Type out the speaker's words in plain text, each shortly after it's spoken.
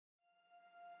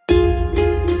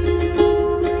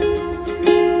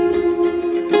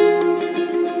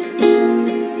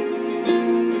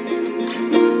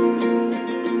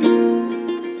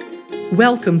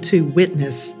Welcome to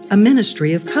Witness, a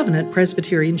ministry of Covenant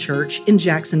Presbyterian Church in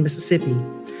Jackson, Mississippi.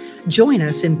 Join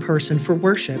us in person for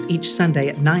worship each Sunday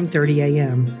at 9:30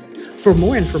 a.m. For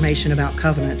more information about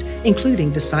Covenant,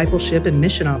 including discipleship and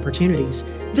mission opportunities,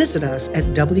 visit us at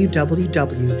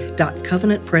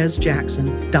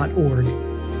www.covenantpresjackson.org.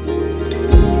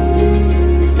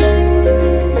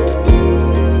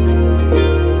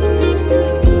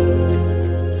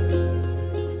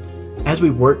 As we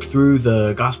work through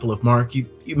the Gospel of Mark, you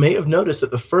may have noticed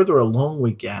that the further along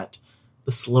we get,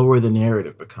 the slower the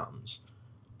narrative becomes.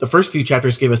 The first few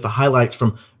chapters gave us the highlights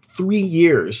from 3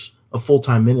 years of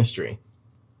full-time ministry.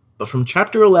 But from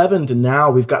chapter 11 to now,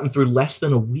 we've gotten through less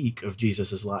than a week of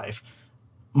Jesus' life.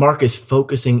 Mark is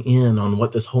focusing in on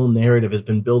what this whole narrative has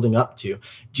been building up to,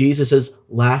 Jesus'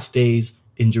 last days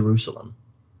in Jerusalem.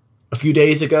 A few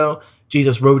days ago,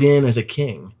 Jesus rode in as a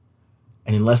king,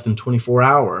 and in less than 24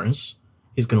 hours,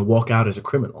 he's going to walk out as a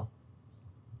criminal.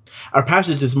 Our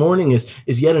passage this morning is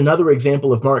yet another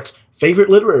example of Mark's favorite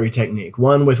literary technique,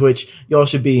 one with which y'all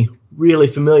should be really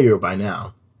familiar by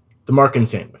now, the Markan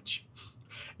sandwich.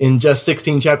 In just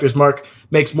 16 chapters, Mark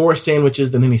makes more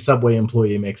sandwiches than any Subway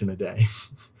employee makes in a day.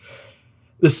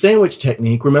 The sandwich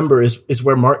technique, remember, is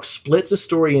where Mark splits a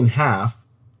story in half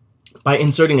by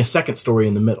inserting a second story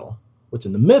in the middle. What's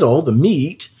in the middle, the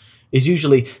meat, is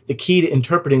usually the key to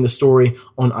interpreting the story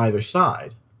on either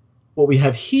side. What we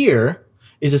have here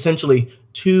is essentially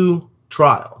two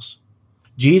trials.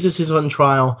 Jesus is on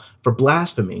trial for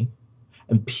blasphemy,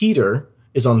 and Peter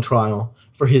is on trial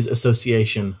for his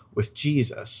association with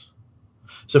Jesus.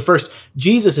 So first,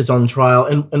 Jesus is on trial,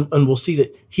 and we'll see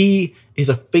that he is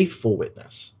a faithful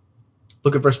witness.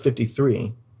 Look at verse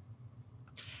 53.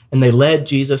 And they led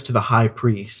Jesus to the high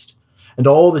priest, and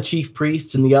all the chief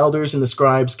priests and the elders and the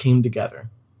scribes came together.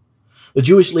 The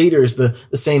Jewish leaders, the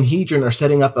Sanhedrin, are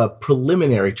setting up a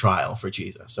preliminary trial for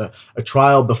Jesus, a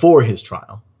trial before his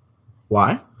trial.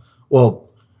 Why? Well,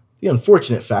 the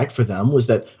unfortunate fact for them was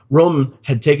that Rome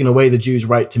had taken away the Jews'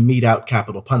 right to mete out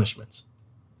capital punishments.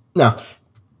 Now,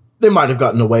 they might have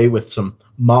gotten away with some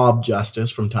mob justice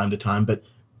from time to time, but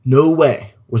no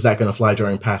way was that going to fly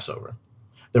during Passover.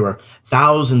 There were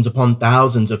thousands upon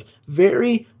thousands of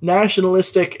very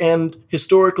nationalistic and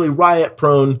historically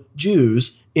riot-prone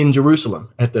Jews in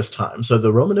Jerusalem at this time. So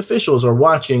the Roman officials are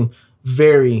watching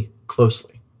very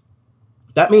closely.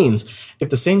 That means if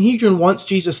the Sanhedrin wants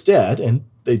Jesus dead, and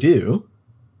they do,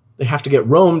 they have to get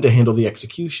Rome to handle the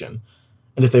execution.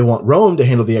 And if they want Rome to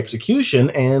handle the execution,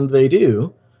 and they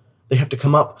do, they have to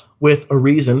come up with a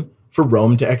reason for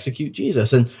Rome to execute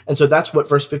Jesus. And so that's what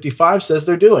verse 55 says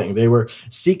they're doing. They were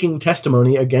seeking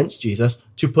testimony against Jesus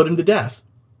to put him to death.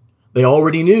 They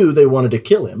already knew they wanted to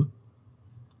kill him.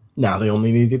 Now they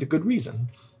only needed a good reason.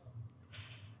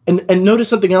 And notice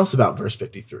something else about verse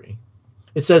 53.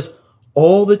 It says,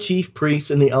 all the chief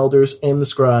priests and the elders and the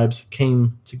scribes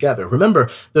came together. Remember,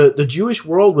 the Jewish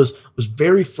world was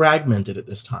very fragmented at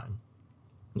this time.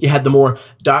 You had the more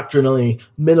doctrinally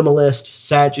minimalist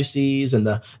Sadducees and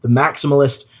the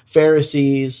maximalist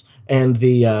Pharisees and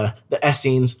the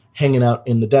Essenes hanging out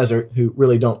in the desert, who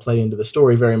really don't play into the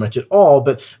story very much at all.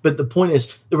 But the point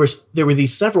is, there were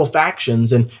these several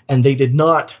factions, and they did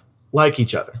not like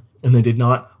each other, and they did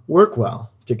not work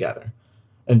well together.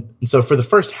 And so for the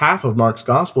first half of Mark's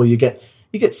gospel, you get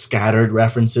scattered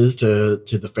references to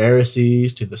the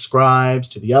Pharisees, to the scribes,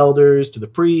 to the elders, to the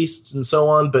priests, and so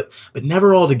on, but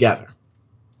never all together.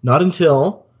 Not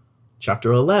until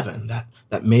chapter 11, that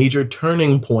major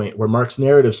turning point where Mark's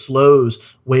narrative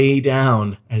slows way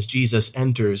down as Jesus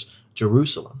enters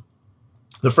Jerusalem.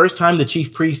 The first time the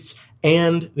chief priests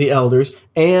and the elders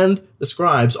and the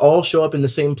scribes all show up in the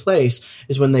same place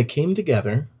is when they came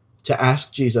together to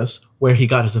ask Jesus where he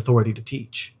got his authority to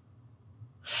teach.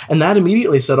 And that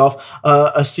immediately set off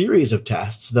a series of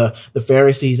tests. The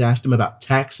Pharisees asked him about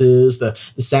taxes, the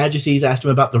Sadducees asked him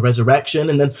about the resurrection,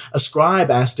 and then a scribe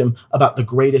asked him about the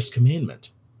greatest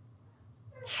commandment.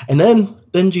 And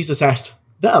then Jesus asked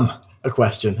them a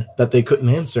question that they couldn't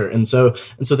answer, and so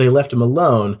they left him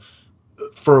alone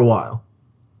for a while.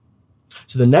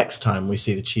 So the next time we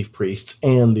see the chief priests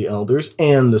and the elders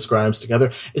and the scribes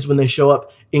together is when they show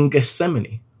up in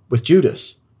Gethsemane with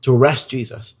Judas to arrest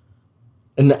Jesus.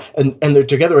 And they're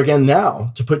together again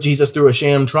now to put Jesus through a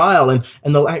sham trial, and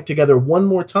they'll act together one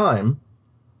more time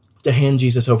to hand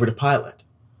Jesus over to Pilate.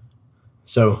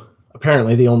 So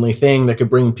apparently the only thing that could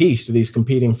bring peace to these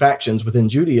competing factions within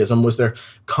Judaism was their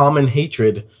common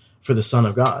hatred for the Son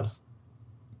of God.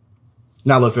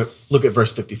 Now look at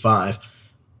verse 55.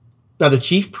 Now the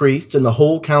chief priests and the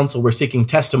whole council were seeking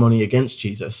testimony against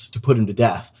Jesus to put him to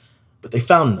death, but they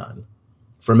found none.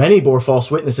 For many bore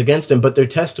false witness against him, but their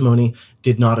testimony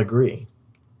did not agree.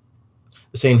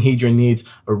 The Sanhedrin needs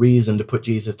a reason to put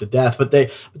Jesus to death, but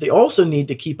they also need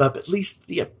to keep up at least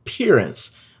the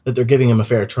appearance that they're giving him a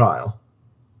fair trial.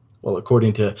 Well,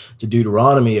 according to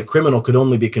Deuteronomy, a criminal could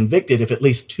only be convicted if at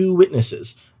least 2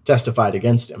 witnesses testified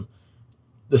against him.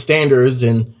 The standards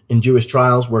in Jewish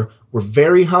trials were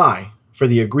very high for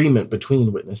the agreement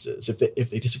between witnesses. If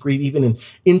they disagreed even in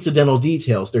incidental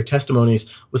details, their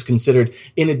testimonies was considered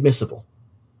inadmissible.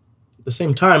 At the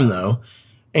same time, though,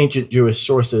 ancient Jewish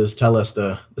sources tell us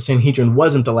the Sanhedrin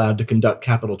wasn't allowed to conduct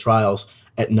capital trials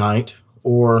at night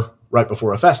or right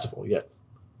before a festival, yet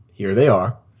here they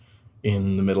are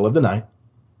in the middle of the night,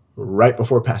 right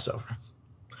before Passover.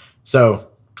 So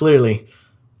clearly,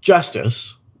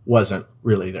 justice wasn't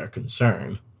really their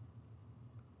concern.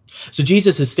 So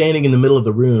Jesus is standing in the middle of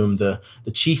the room. The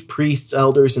chief priests,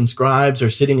 elders, and scribes are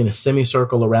sitting in a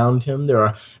semicircle around him. There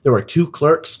are 2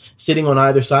 clerks sitting on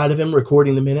either side of him,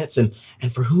 recording the minutes, and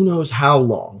for who knows how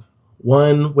long,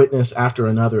 one witness after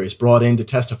another is brought in to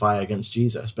testify against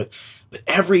Jesus. But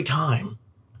every time,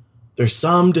 there's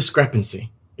some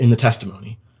discrepancy in the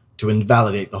testimony to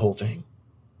invalidate the whole thing.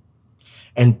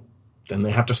 And then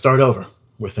they have to start over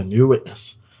with a new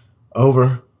witness,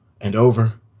 over and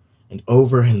over and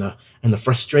over, and the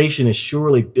frustration is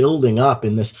surely building up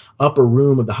in this upper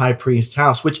room of the high priest's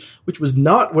house, which was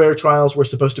not where trials were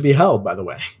supposed to be held, by the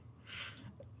way.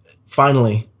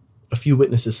 Finally, a few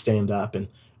witnesses stand up, and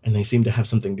they seem to have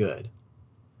something good.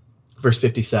 Verse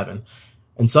 57,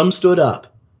 and some stood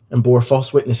up and bore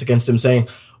false witness against him, saying,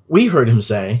 "We heard him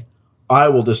say, 'I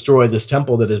will destroy this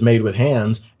temple that is made with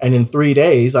hands, and in 3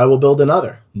 days I will build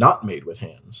another, not made with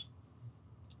hands.'"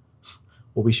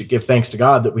 Well, we should give thanks to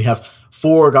God that we have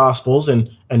 4 Gospels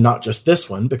and not just this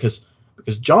one, because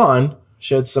John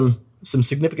sheds some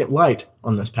significant light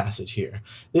on this passage here.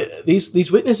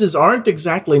 These witnesses aren't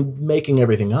exactly making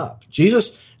everything up.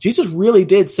 Jesus really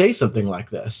did say something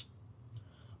like this,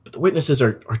 but the witnesses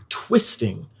are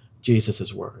twisting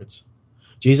Jesus' words.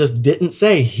 Jesus didn't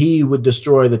say he would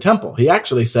destroy the temple. He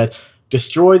actually said,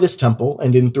 "Destroy this temple,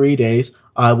 and in 3 days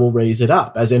I will raise it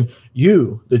up." As in,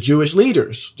 you, the Jewish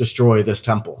leaders, destroy this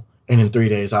temple, and in 3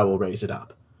 days I will raise it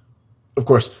up. Of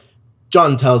course,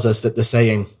 John tells us that the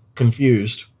saying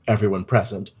confused everyone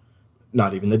present.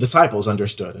 Not even the disciples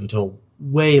understood until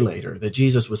way later that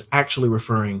Jesus was actually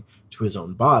referring to his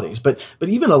own bodies. But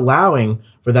even allowing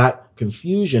for that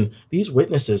confusion, these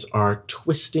witnesses are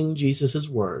twisting Jesus'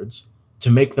 words to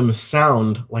make them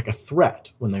sound like a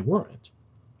threat when they weren't.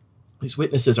 These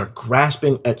witnesses are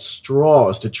grasping at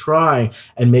straws to try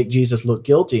and make Jesus look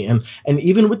guilty. And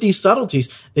even with these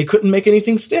subtleties, they couldn't make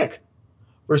anything stick.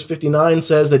 Verse 59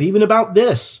 says that even about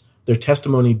this, their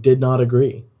testimony did not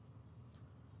agree.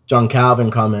 John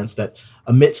Calvin comments that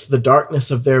amidst the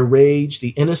darkness of their rage, the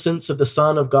innocence of the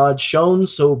Son of God shone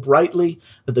so brightly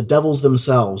that the devils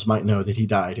themselves might know that he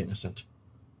died innocent.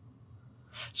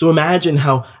 So imagine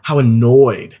how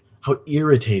annoyed, how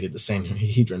irritated the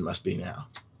Sanhedrin must be now.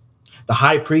 The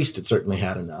high priest had certainly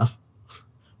had enough.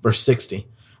 Verse 60,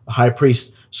 the high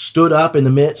priest stood up in the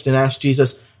midst and asked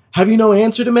Jesus, "Have you no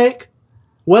answer to make?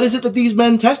 What is it that these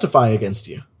men testify against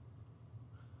you?"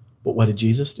 But what did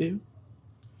Jesus do?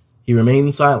 He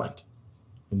remained silent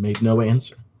and made no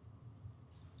answer.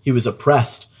 He was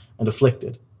oppressed and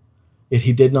afflicted, yet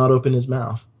he did not open his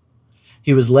mouth.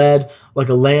 He was led like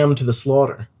a lamb to the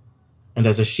slaughter, and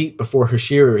as a sheep before her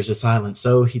shearers is silent,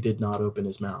 so he did not open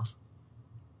his mouth.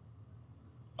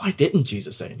 Why didn't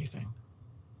Jesus say anything?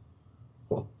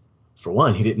 Well, for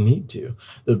one, he didn't need to.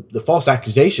 The false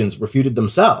accusations refuted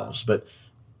themselves, but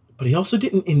he also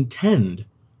didn't intend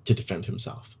to defend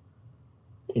himself.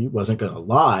 He wasn't going to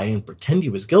lie and pretend he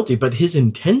was guilty, but his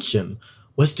intention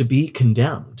was to be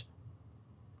condemned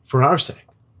for our sake,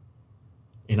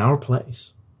 in our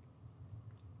place.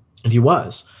 And he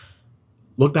was.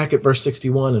 Look back at verse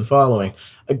 61 and following.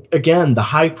 Again, the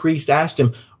high priest asked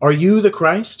him, "Are you the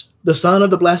Christ, the Son of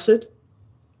the Blessed?"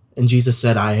 And Jesus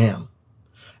said, "I am.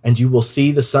 And you will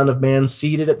see the Son of Man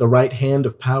seated at the right hand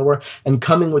of power and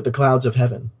coming with the clouds of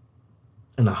heaven."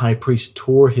 And the high priest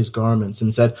tore his garments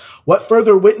and said, "What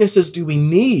further witnesses do we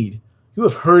need? You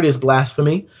have heard his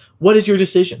blasphemy. What is your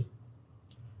decision?"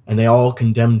 And they all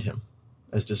condemned him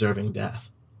as deserving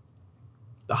death.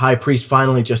 The high priest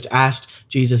finally just asked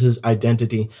Jesus'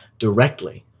 identity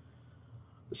directly.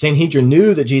 The Sanhedrin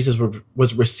knew that Jesus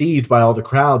was received by all the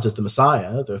crowds as the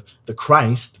Messiah, the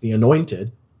Christ, the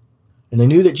Anointed. And they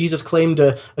knew that Jesus claimed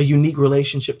a unique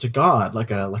relationship to God,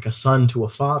 like a son to a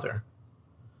father.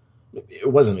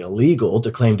 It wasn't illegal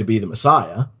to claim to be the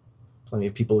Messiah. Plenty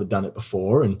of people had done it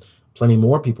before, and plenty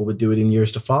more people would do it in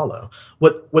years to follow.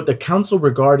 What the council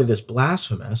regarded as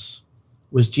blasphemous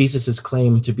was Jesus'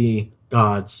 claim to be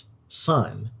God's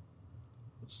son.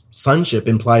 Sonship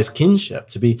implies kinship.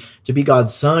 To be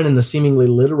God's son in the seemingly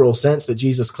literal sense that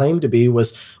Jesus claimed to be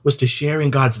was to share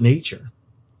in God's nature.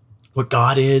 What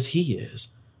God is, he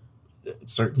is.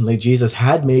 Certainly, Jesus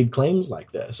had made claims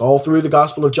like this. All through the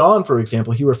Gospel of John, for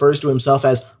example, he refers to himself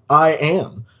as I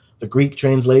am, the Greek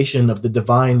translation of the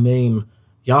divine name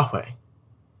Yahweh.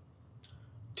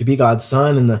 To be God's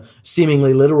son in the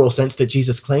seemingly literal sense that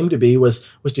Jesus claimed to be was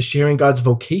to share in God's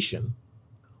vocation.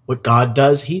 What God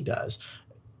does, he does.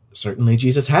 Certainly,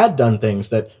 Jesus had done things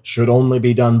that should only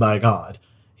be done by God.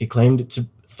 He claimed to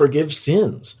forgive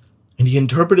sins, and he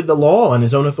interpreted the law on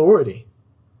his own authority.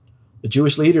 The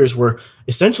Jewish leaders were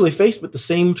essentially faced with the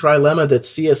same trilemma that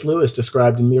C.S. Lewis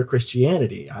described in Mere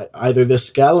Christianity. Either this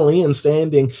Galilean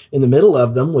standing in the middle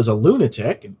of them was a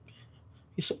lunatic, and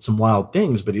he said some wild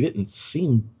things, but he didn't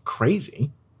seem crazy,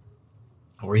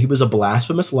 or he was a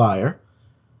blasphemous liar,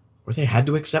 or they had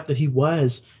to accept that he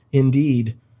was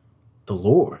indeed the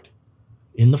Lord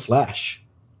in the flesh.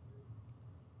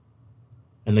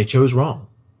 And they chose wrong.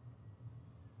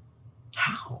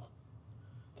 How?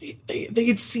 They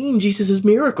had seen Jesus'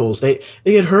 miracles. They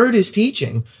had heard his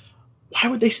teaching. Why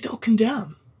would they still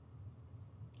condemn?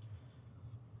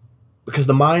 Because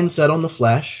the mind set on the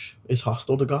flesh is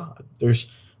hostile to God.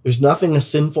 There's nothing a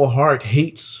sinful heart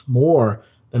hates more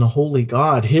than a holy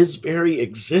God. His very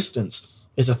existence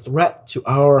is a threat to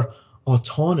our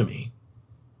autonomy.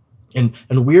 And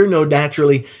we're no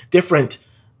naturally different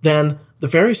than the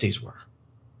Pharisees were.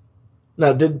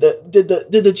 Now, did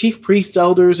the chief priests,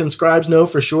 elders, and scribes know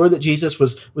for sure that Jesus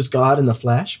was God in the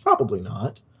flesh? Probably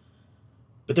not.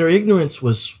 But their ignorance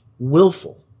was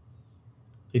willful.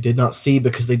 They did not see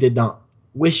because they did not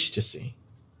wish to see.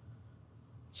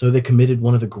 So they committed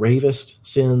one of the gravest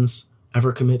sins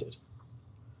ever committed.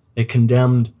 They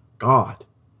condemned God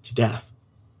to death.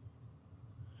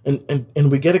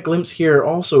 And we get a glimpse here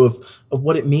also of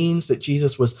what it means that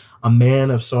Jesus was a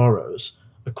man of sorrows,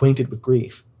 acquainted with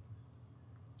grief.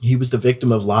 He was the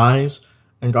victim of lies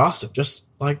and gossip, just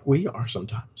like we are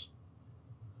sometimes.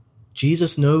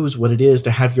 Jesus knows what it is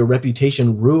to have your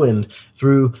reputation ruined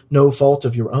through no fault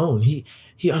of your own.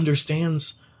 He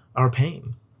understands our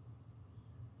pain.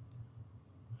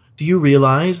 Do you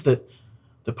realize that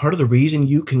the part of the reason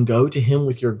you can go to him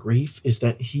with your grief is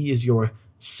that he is your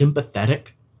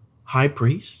sympathetic high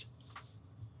priest?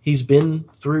 He's been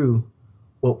through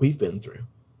what we've been through.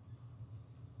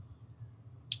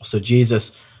 So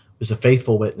Jesus was a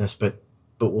faithful witness, but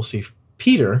we'll see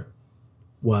Peter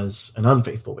was an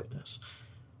unfaithful witness.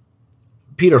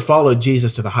 Peter followed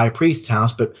Jesus to the high priest's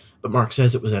house, but Mark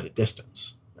says it was at a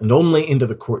distance and only into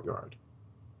the courtyard.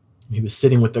 He was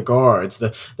sitting with the guards,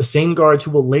 the same guards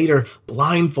who will later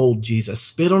blindfold Jesus,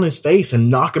 spit on his face, and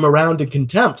knock him around in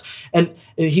contempt. And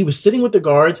he was sitting with the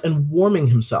guards and warming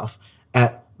himself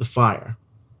at the fire.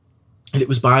 And it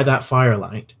was by that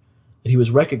firelight that he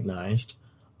was recognized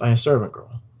by a servant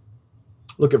girl.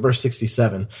 Look at verse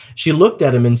 67. She looked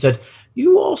at him and said,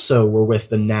 "You also were with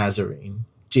the Nazarene,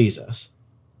 Jesus."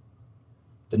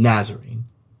 The Nazarene.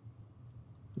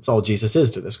 That's all Jesus is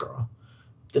to this girl.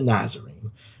 The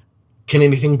Nazarene. Can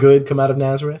anything good come out of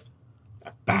Nazareth?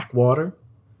 That backwater?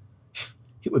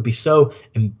 It would be so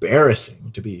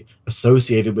embarrassing to be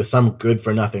associated with some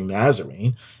good-for-nothing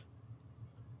Nazarene.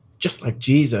 Just like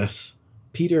Jesus,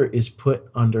 Peter is put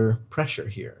under pressure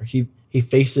here. He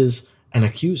faces an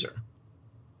accuser.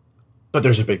 But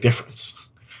there's a big difference.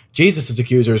 Jesus'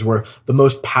 accusers were the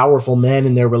most powerful men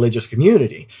in their religious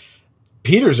community.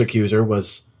 Peter's accuser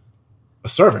was a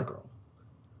servant girl.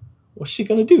 What's she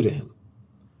going to do to him?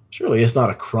 Surely it's not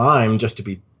a crime just to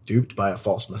be duped by a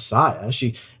false Messiah.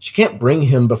 She can't bring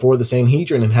him before the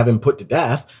Sanhedrin and have him put to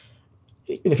death.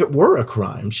 Even if it were a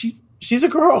crime, she's a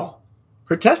girl.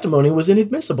 Her testimony was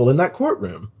inadmissible in that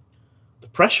courtroom. The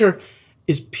pressure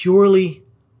is purely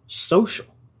social.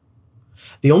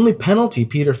 The only penalty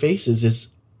Peter faces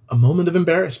is a moment of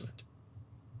embarrassment.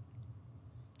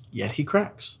 Yet he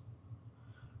cracks.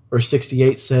 Verse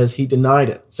 68 says he denied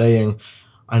it, saying,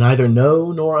 "I neither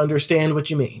know nor understand what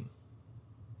you mean."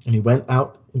 And he went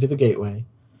out into the gateway,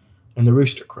 and the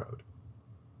rooster crowed.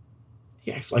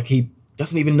 He acts like he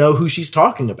doesn't even know who she's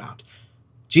talking about.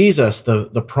 Jesus,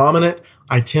 the prominent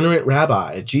itinerant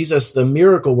rabbi, Jesus, the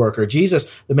miracle worker, Jesus,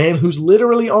 the man who's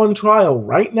literally on trial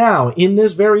right now in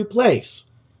this very place.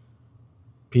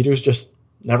 Peter's just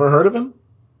never heard of him?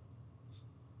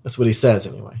 That's what he says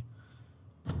anyway.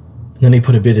 And then he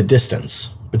put a bit of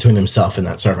distance between himself and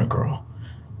that servant girl.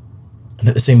 And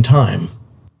at the same time,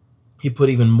 He put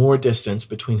even more distance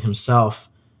between himself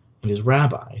and his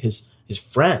rabbi, his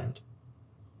friend,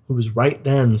 who was right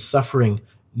then suffering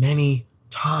many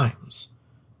times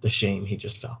the shame he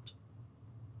just felt.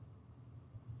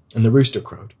 And the rooster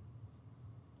crowed.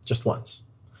 Just once.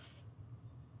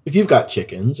 If you've got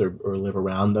chickens or live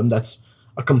around them, that's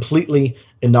a completely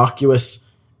innocuous,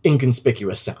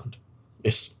 inconspicuous sound.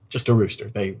 It's just a rooster.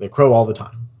 They crow all the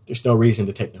time. There's no reason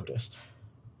to take notice.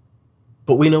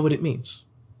 But we know what it means.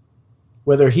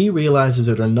 Whether he realizes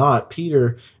it or not,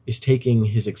 Peter is taking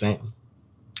his exam,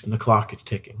 and the clock is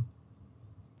ticking.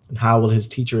 And how will his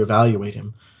teacher evaluate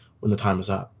him when the time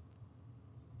is up?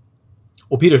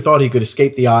 Well, Peter thought he could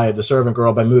escape the eye of the servant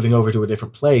girl by moving over to a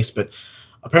different place, but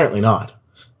apparently not.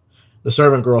 The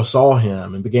servant girl saw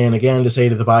him and began again to say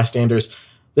to the bystanders,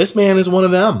 "This man is one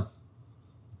of them."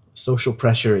 Social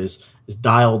pressure is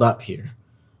dialed up here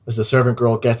as the servant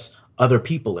girl gets other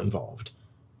people involved.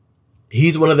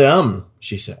 "He's one of them,"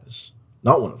 she says,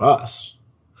 "not one of us.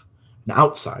 An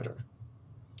outsider.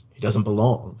 He doesn't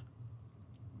belong."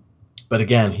 But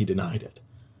again, he denied it.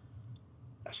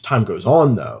 As time goes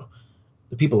on, though,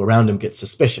 the people around him get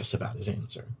suspicious about his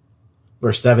answer.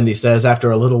 Verse 70 says,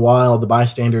 "After a little while, the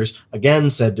bystanders again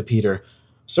said to Peter,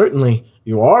 'Certainly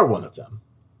you are one of them,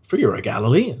 for you're a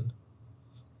Galilean.'"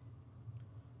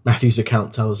 Matthew's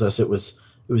account tells us it was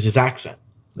his accent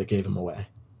that gave him away.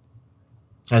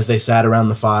 As they sat around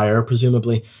the fire,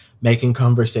 presumably making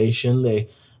conversation, they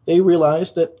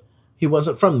realized that he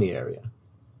wasn't from the area.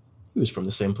 He was from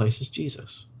the same place as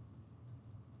Jesus.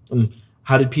 And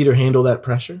how did Peter handle that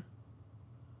pressure?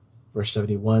 Verse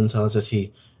 71 tells us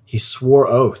he swore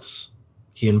oaths.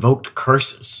 He invoked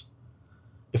curses.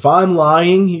 "If I'm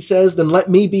lying," he says, "then let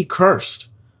me be cursed.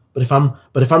 But if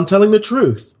I'm telling the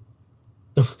truth,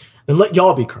 then let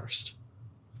y'all be cursed."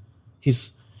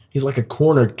 He's like a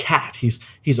cornered cat.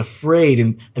 He's afraid,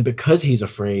 and because he's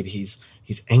afraid, he's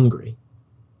angry.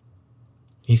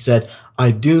 He said,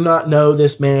 "I do not know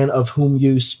this man of whom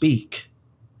you speak."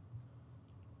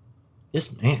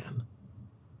 This man.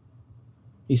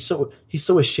 He's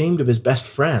so ashamed of his best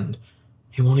friend,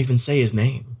 he won't even say his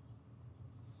name.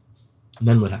 And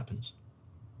then what happens?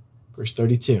 Verse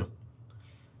 32.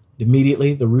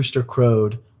 Immediately the rooster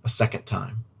crowed a second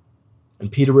time.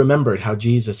 And Peter remembered how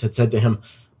Jesus had said to him,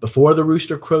 "Before the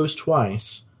rooster crows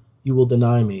twice, you will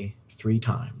deny me 3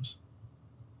 times."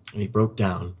 And he broke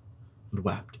down and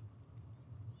wept.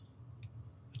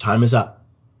 The time is up,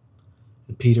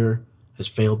 and Peter has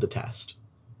failed the test.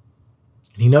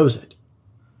 And he knows it.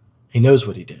 He knows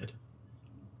what he did.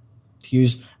 To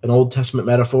use an Old Testament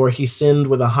metaphor, he sinned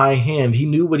with a high hand. He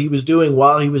knew what he was doing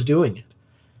while he was doing it.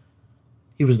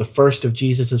 He was the first of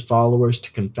Jesus' followers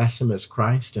to confess him as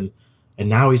Christ, and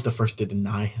now he's the first to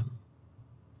deny him.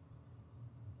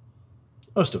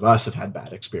 Most of us have had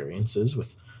bad experiences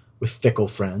with fickle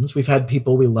friends. We've had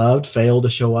people we loved fail to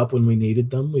show up when we needed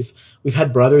them. We've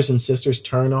had brothers and sisters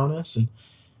turn on us, and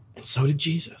so did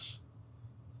Jesus.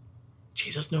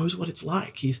 Jesus knows what it's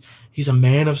like. He's a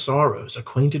man of sorrows,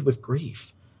 acquainted with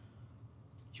grief.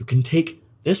 You can take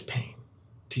this pain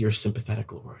to your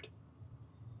sympathetic Lord.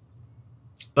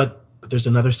 But there's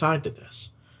another side to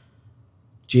this.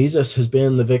 Jesus has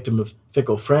been the victim of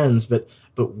fickle friends, but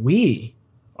we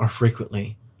are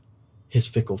frequently his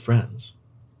fickle friends.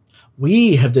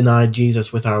 We have denied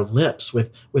Jesus with our lips,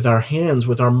 with our hands,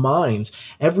 with our minds.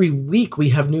 Every week we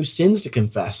have new sins to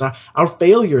confess. Our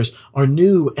failures are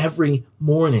new every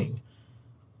morning.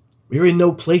 We're in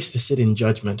no place to sit in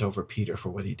judgment over Peter for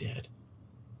what he did.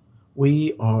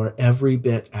 We are every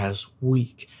bit as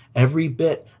weak, every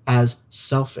bit as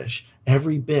selfish,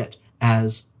 every bit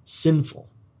as sinful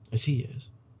as he is.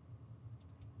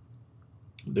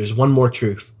 There's one more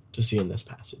truth to see in this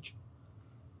passage.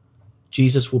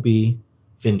 Jesus will be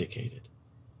vindicated.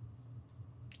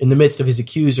 In the midst of his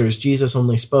accusers, Jesus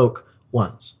only spoke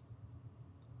once.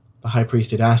 The high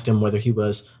priest had asked him whether he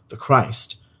was the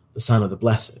Christ, the Son of the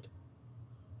Blessed.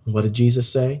 And what did Jesus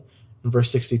say in verse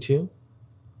 62?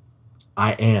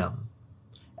 "I am,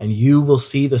 and you will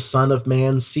see the Son of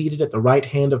Man seated at the right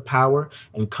hand of power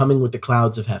and coming with the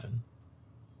clouds of heaven."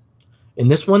 In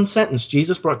this one sentence,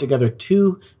 Jesus brought together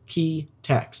 2 key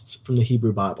texts from the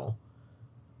Hebrew Bible.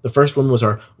 The first one was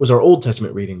our Old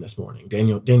Testament reading this morning,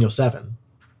 Daniel 7.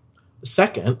 The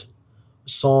second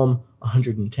was Psalm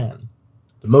 110,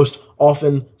 the most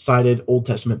often cited Old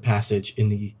Testament passage in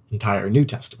the entire New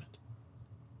Testament.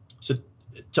 So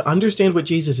to understand what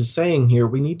Jesus is saying here,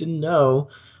 we need to know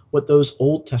what those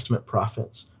Old Testament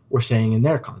prophets were saying in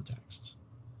their contexts.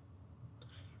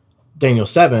 Daniel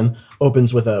 7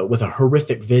 opens with a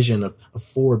horrific vision of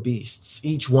four beasts,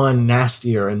 each one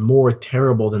nastier and more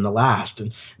terrible than the last.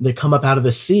 And they come up out of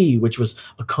the sea, which was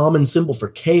a common symbol for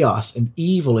chaos and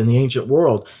evil in the ancient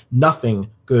world. Nothing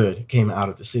good came out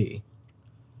of the sea.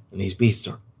 And these beasts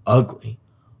are ugly,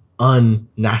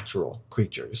 unnatural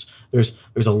creatures. There's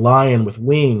a lion with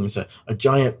wings, a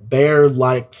giant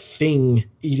bear-like thing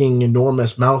eating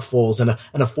enormous mouthfuls, and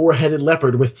a four-headed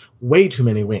leopard with way too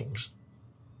many wings.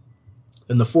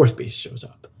 Then the fourth beast shows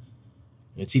up.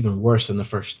 It's even worse than the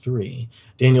first three.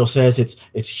 Daniel says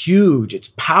it's huge,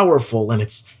 it's powerful, and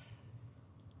it's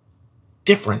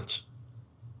different.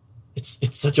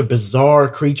 It's such a bizarre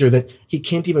creature that he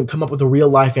can't even come up with a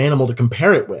real-life animal to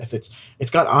compare it with.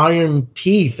 It's got iron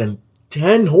teeth and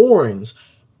 10 horns.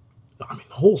 I mean,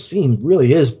 the whole scene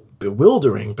really is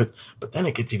bewildering, but then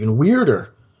it gets even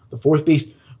weirder. The fourth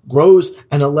beast grows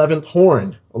an 11th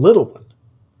horn, a little one,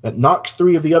 that knocks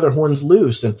 3 of the other horns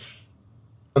loose, and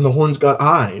the horn's got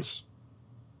eyes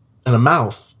and a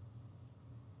mouth,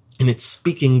 and it's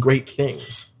speaking great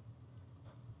things.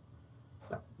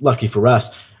 Now, lucky for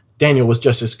us, Daniel was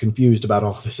just as confused about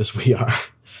all this as we are.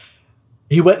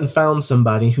 He went and found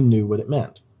somebody who knew what it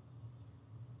meant.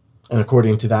 And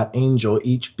according to that angel,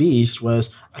 each beast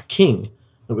was a king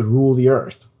that would rule the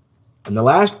earth. And the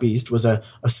last beast was a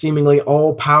seemingly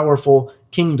all-powerful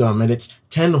kingdom, and its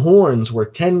 10 horns were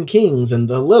 10 kings, and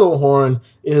the little horn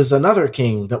is another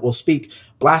king that will speak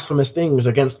blasphemous things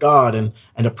against God and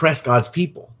oppress God's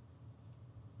people.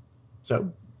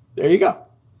 So there you go.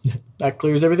 That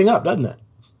clears everything up, doesn't it?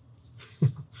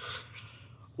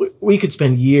 We could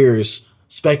spend years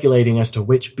speculating as to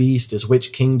which beast is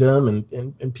which kingdom,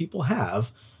 and people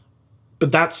have,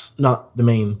 but that's not the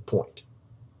main point.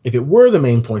 If it were the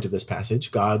main point of this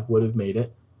passage, God would have made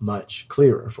it much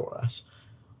clearer for us.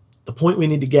 The point we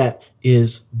need to get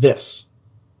is this.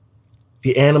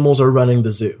 The animals are running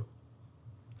the zoo.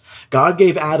 God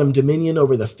gave Adam dominion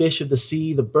over the fish of the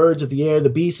sea, the birds of the air, the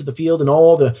beasts of the field, and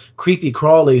all the creepy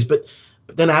crawlies, but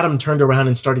then Adam turned around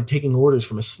and started taking orders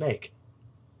from a snake.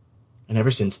 And ever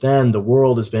since then, the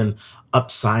world has been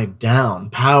upside down.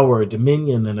 Power,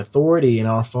 dominion, and authority in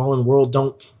our fallen world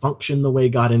don't function the way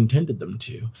God intended them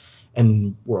to.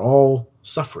 And we're all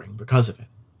suffering because of it.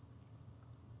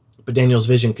 But Daniel's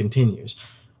vision continues.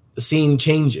 The scene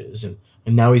changes, and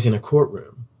now he's in a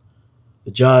courtroom.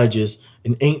 The judge is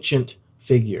an ancient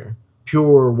figure,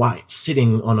 pure white,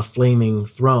 sitting on a flaming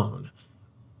throne.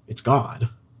 It's God.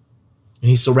 And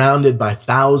he's surrounded by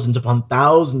thousands upon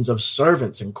thousands of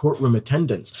servants and courtroom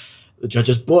attendants. The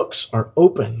judge's books are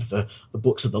opened, the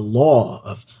books of the law,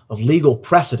 of legal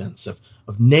precedents,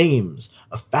 of names,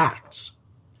 of facts.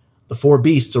 The four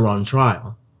beasts are on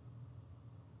trial,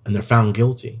 and they're found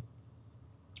guilty.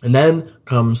 And then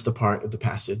comes the part of the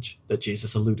passage that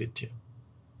Jesus alluded to.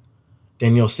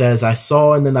 Daniel says, I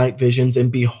saw in the night visions,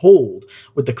 and behold,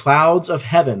 with the clouds of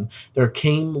heaven, there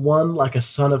came one like a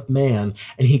son of man,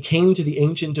 and he came to the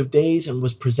Ancient of Days and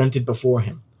was presented before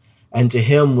him. And to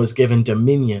him was given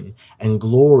dominion and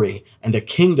glory and a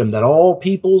kingdom that all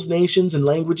peoples, nations, and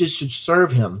languages should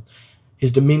serve him.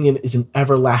 His dominion is an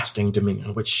everlasting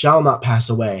dominion, which shall not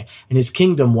pass away, and his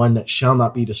kingdom one that shall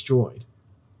not be destroyed.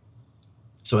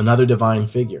 So another divine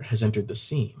figure has entered the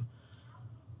scene.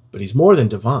 But he's more than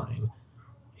divine.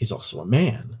 He's also a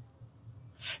man.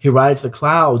 He rides the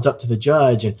clouds up to the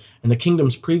judge, and the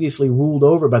kingdoms previously ruled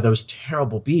over by those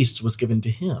terrible beasts was given to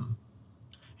him.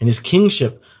 And his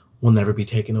kingship will never be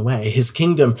taken away. His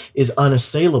kingdom is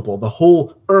unassailable. The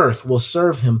whole earth will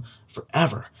serve him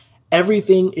forever.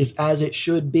 Everything is as it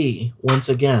should be once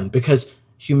again, because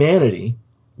humanity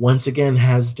once again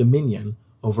has dominion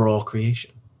over all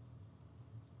creation.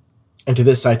 And to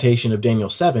this citation of Daniel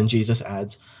 7, Jesus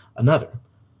adds another.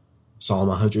 Psalm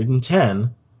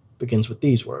 110 begins with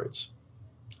these words.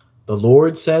 The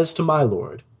Lord says to my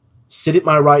Lord, sit at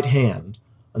my right hand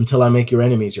until I make your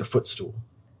enemies your footstool.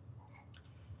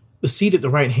 The seat at the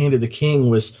right hand of the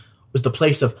king was the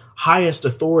place of highest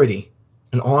authority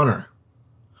and honor.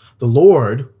 The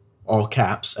Lord, all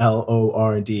caps,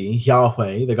 L-O-R-D,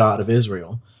 Yahweh, the God of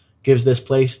Israel, gives this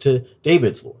place to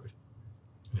David's Lord.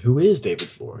 Who is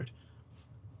David's Lord?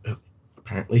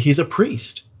 Apparently he's a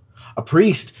priest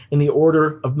in the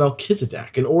order of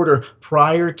Melchizedek, an order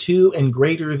prior to and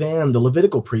greater than the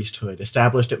Levitical priesthood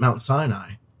established at Mount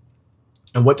Sinai.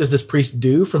 And what does this priest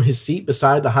do from his seat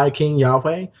beside the high king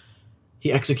Yahweh?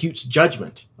 He executes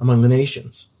judgment among the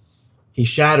nations. He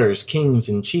shatters kings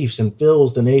and chiefs and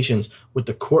fills the nations with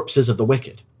the corpses of the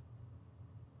wicked.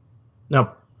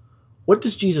 Now, what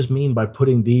does Jesus mean by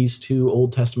putting these two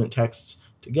Old Testament texts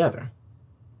together?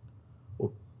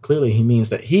 Well, Clearly, he means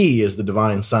that he is the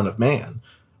divine Son of Man.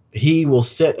 He will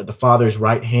sit at the Father's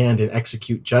right hand and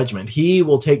execute judgment. He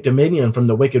will take dominion from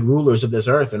the wicked rulers of this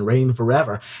earth and reign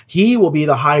forever. He will be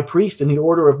the high priest in the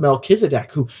order of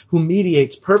Melchizedek, who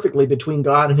mediates perfectly between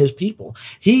God and his people.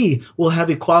 He will have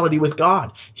equality with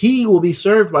God. He will be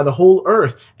served by the whole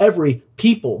earth, every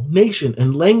people, nation,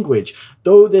 and language.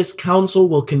 Though this council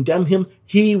will condemn him,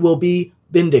 he will be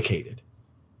vindicated.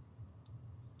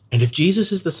 And if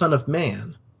Jesus is the Son of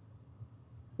Man,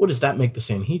 what does that make the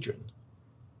Sanhedrin?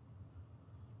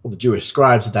 Well, the Jewish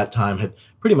scribes at that time had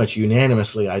pretty much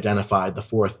unanimously identified the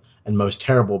fourth and most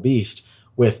terrible beast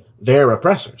with their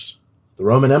oppressors, the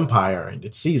Roman Empire and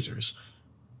its Caesars.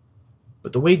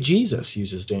 But the way Jesus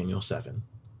uses Daniel 7,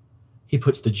 he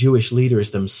puts the Jewish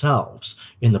leaders themselves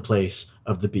in the place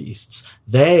of the beasts.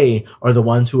 They are the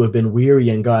ones who have been weary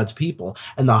in God's people,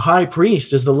 and the high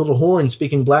priest is the little horn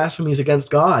speaking blasphemies against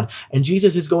God, and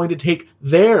Jesus is going to take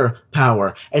their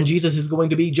power, and Jesus is going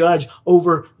to be judge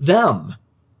over them.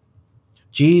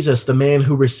 Jesus, the man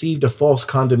who received a false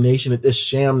condemnation at this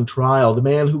sham trial, the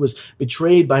man who was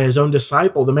betrayed by his own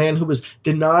disciple, the man who was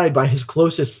denied by his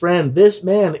closest friend, this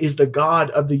man is the God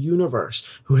of the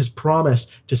universe who has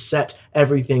promised to set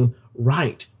everything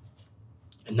right.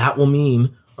 And that will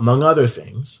mean, among other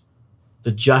things,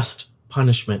 the just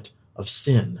punishment of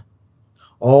sin.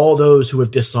 All those who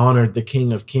have dishonored the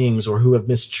King of Kings or who have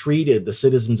mistreated the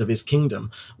citizens of his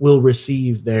kingdom will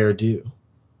receive their due.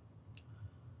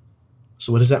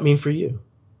 So what does that mean for you?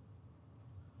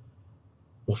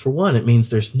 Well, for one, it means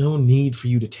there's no need for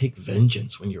you to take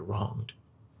vengeance when you're wronged.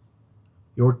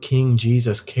 Your King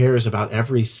Jesus cares about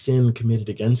every sin committed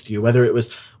against you, whether it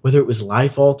was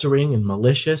life-altering and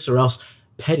malicious or else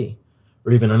petty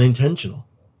or even unintentional.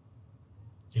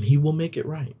 And he will make it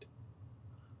right.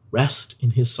 Rest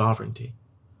in his sovereignty.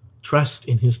 Trust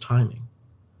in his timing.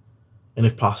 And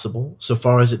if possible, so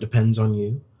far as it depends on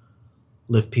you,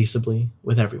 live peaceably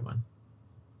with everyone.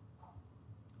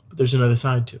 But there's another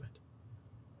side to it.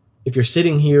 If you're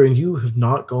sitting here and you have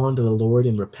not gone to the Lord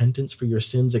in repentance for your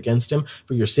sins against him,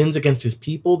 for your sins against his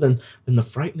people, then the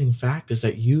frightening fact is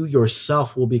that you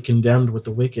yourself will be condemned with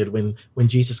the wicked when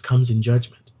Jesus comes in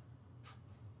judgment.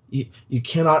 You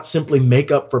cannot simply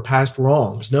make up for past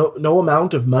wrongs. No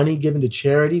amount of money given to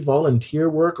charity, volunteer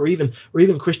work, or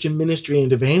even Christian ministry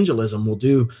and evangelism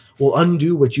will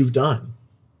undo what you've done,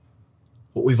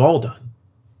 what we've all done.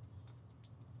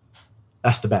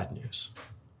 That's the bad news.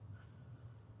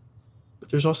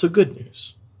 But there's also good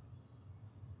news.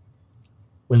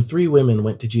 When 3 women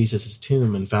went to Jesus'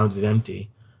 tomb and found it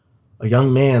empty, a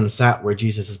young man sat where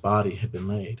Jesus' body had been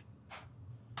laid.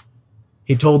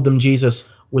 He told them Jesus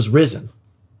was risen,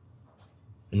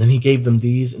 and then he gave them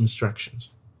these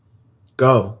instructions.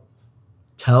 Go,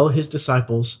 tell his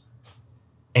disciples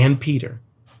and Peter,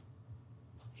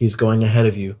 he's going ahead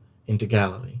of you into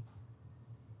Galilee.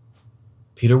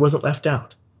 Peter wasn't left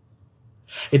out.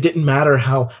 It didn't matter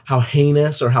how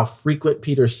heinous or how frequent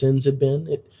Peter's sins had been.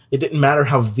 It didn't matter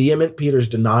how vehement Peter's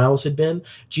denials had been.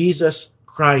 Jesus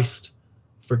Christ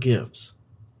forgives.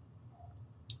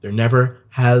 There never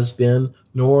has been,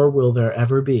 nor will there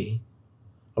ever be,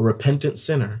 a repentant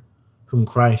sinner whom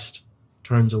Christ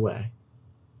turns away.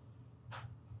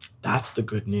 That's the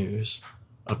good news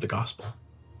of the gospel.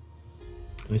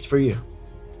 And it's for you.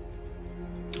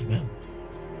 Amen.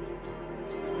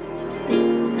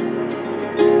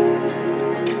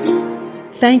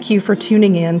 Thank you for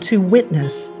tuning in to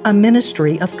Witness, a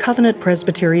ministry of Covenant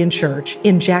Presbyterian Church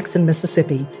in Jackson,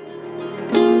 Mississippi.